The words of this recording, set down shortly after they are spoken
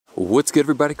What's good,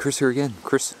 everybody? Chris here again.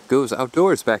 Chris Goes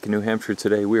Outdoors back in New Hampshire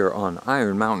today. We are on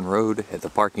Iron Mountain Road at the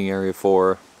parking area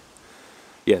for,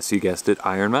 yes, you guessed it,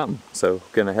 Iron Mountain. So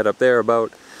gonna head up there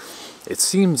about, it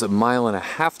seems, 1.5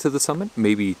 miles to the summit,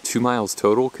 maybe 2 miles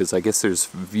total, because I guess there's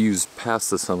views past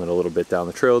the summit a little bit down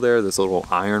the trail there. There's a little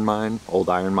iron mine, old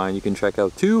iron mine you can check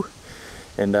out too.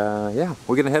 And yeah,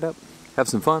 we're gonna head up, have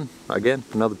some fun. Again,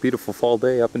 another beautiful fall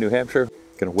day up in New Hampshire.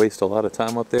 Gonna waste a lot of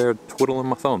time up there twiddling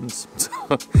my thumbs. So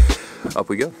up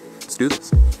we go. Let's do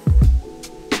this.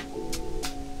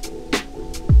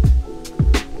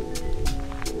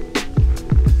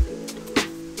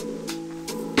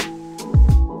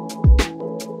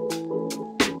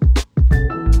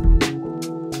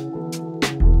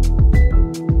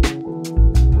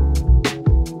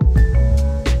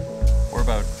 We're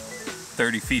about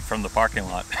 30 feet from the parking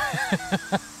lot.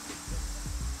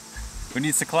 Who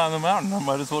needs to climb the mountain? I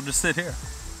might as well just sit here.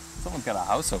 Someone's got a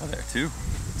house over there too.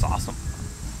 It's awesome.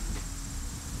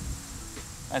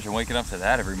 Imagine waking up to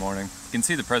that every morning. You can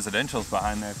see the presidentials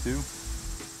behind there too.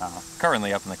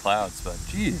 Currently up in the clouds, but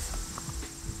geez.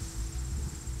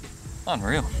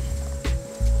 Unreal.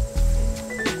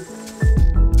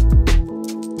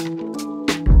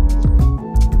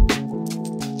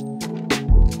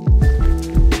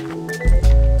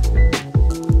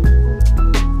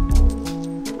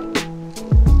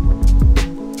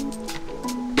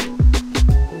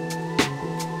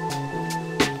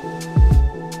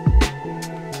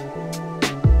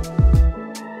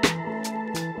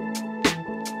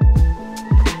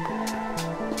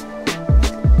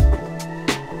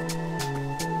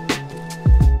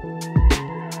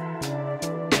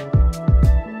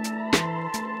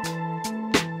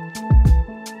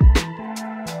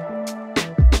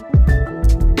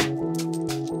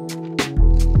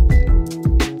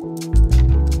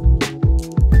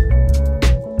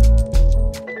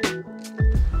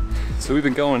 So we've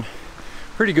been going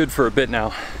pretty good for a bit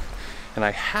now, and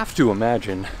I have to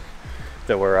imagine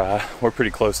that we're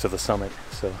pretty close to the summit.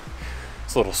 So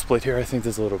it's a little split here. I think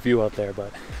there's a little view out there,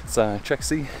 but let's check,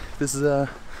 see. This is a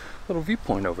little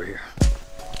viewpoint over here.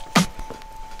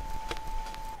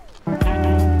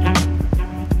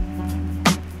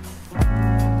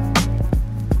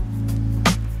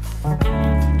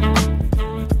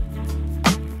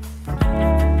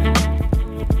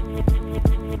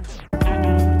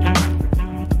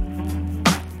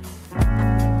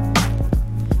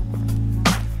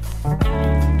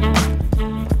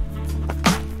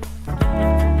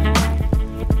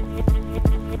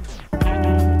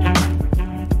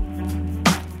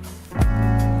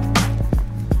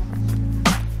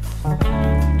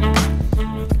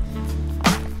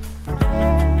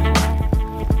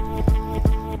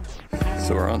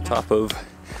 So we're on top of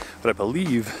what I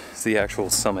believe is the actual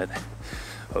summit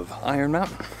of Iron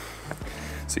Mountain.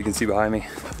 So you can see behind me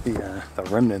the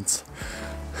remnants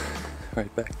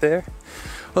right back there.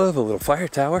 We'll have a little fire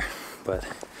tower, but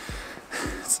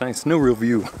it's nice. No real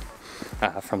view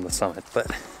from the summit,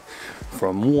 but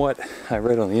from what I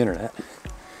read on the internet,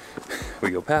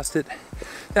 we go past it,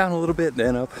 down a little bit,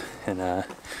 then up, and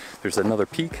there's another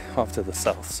peak off to the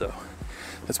south. So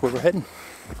that's where we're heading.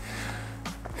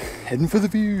 Heading for the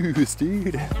views,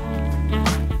 dude.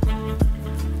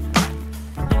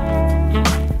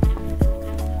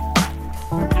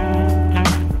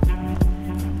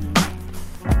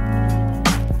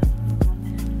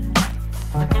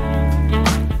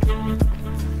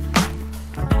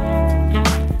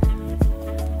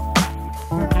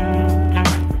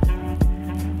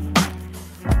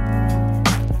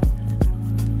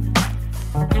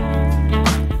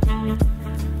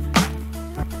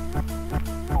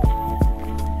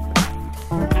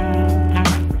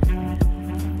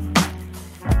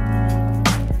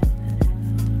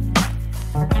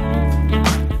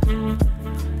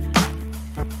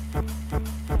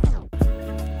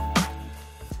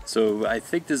 So I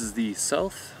think this is the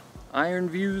South Iron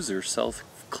Views or South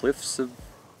Cliffs of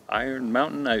Iron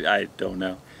Mountain. I don't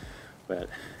know, but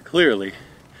clearly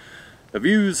the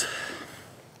views,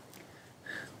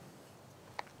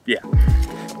 yeah.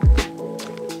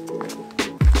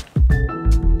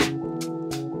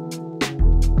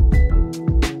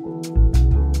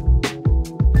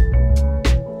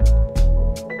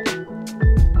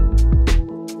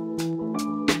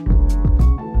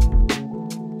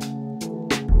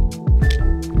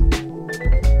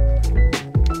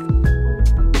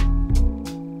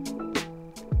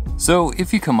 So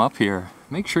if you come up here,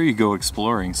 make sure you go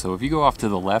exploring. So if you go off to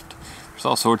the left, there's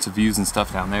all sorts of views and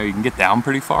stuff down there. You can get down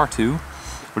pretty far too.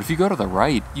 But if you go to the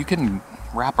right, you can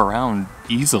wrap around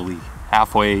easily,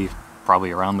 halfway,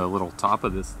 probably around the little top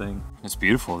of this thing. It's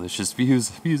beautiful. There's just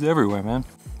views everywhere, man.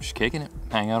 Just kicking it.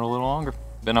 Hang out a little longer.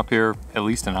 Been up here at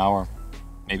least an hour,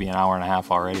 maybe an hour and a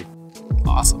half already.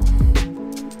 Awesome.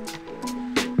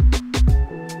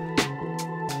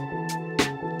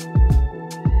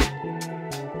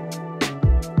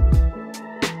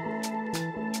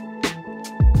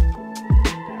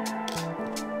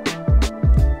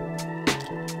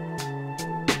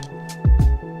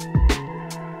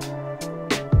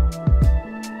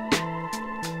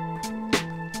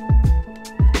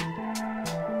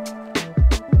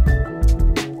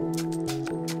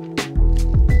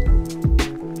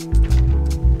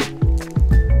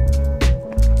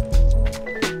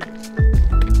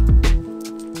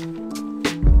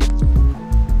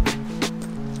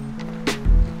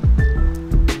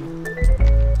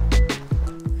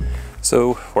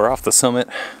 So we're off the summit.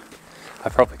 I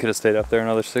probably could have stayed up there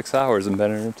another 6 hours and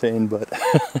been entertained, but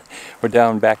we're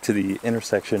down back to the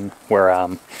intersection where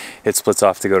it splits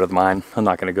off to go to the mine. I'm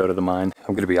not going to go to the mine.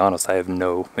 I'm going to be honest, I have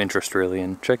no interest really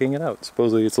in checking it out.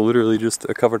 Supposedly it's literally just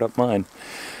a covered up mine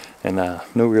and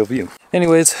no real view.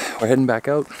 Anyways, we're heading back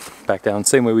out, back down,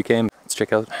 same way we came. Let's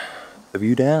check out the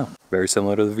view down. Very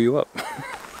similar to the view up.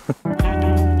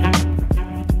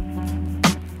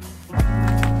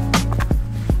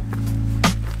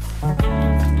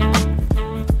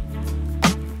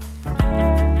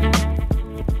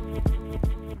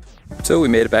 So we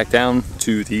made it back down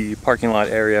to the parking lot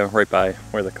area right by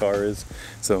where the car is.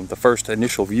 So the first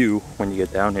initial view when you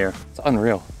get down here, it's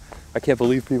unreal. I can't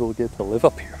believe people get to live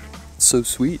up here. It's so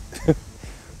sweet.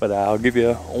 But I'll give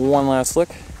you one last look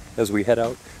as we head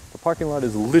out. The parking lot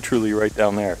is literally right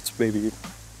down there. It's maybe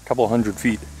a couple hundred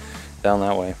feet down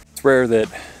that way. It's rare that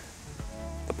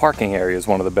the parking area is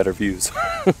one of the better views.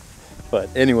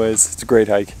 But anyways, it's a great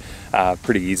hike.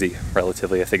 Pretty easy,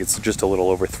 relatively. I think it's just a little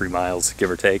over 3 miles,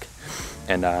 give or take.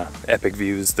 And epic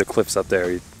views, the cliffs up there,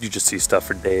 you just see stuff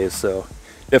for days. So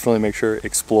definitely make sure to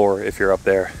explore if you're up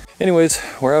there. Anyways,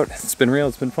 we're out. It's been real,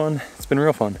 it's been fun. It's been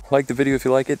real fun. Like the video if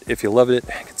you like it. If you loved it,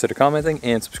 consider commenting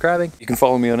and subscribing. You can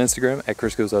follow me on Instagram at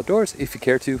Chris Goes Outdoors if you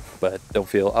care to, but don't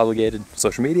feel obligated.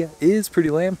 Social media is pretty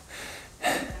lame.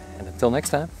 And until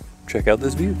next time, check out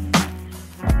this view.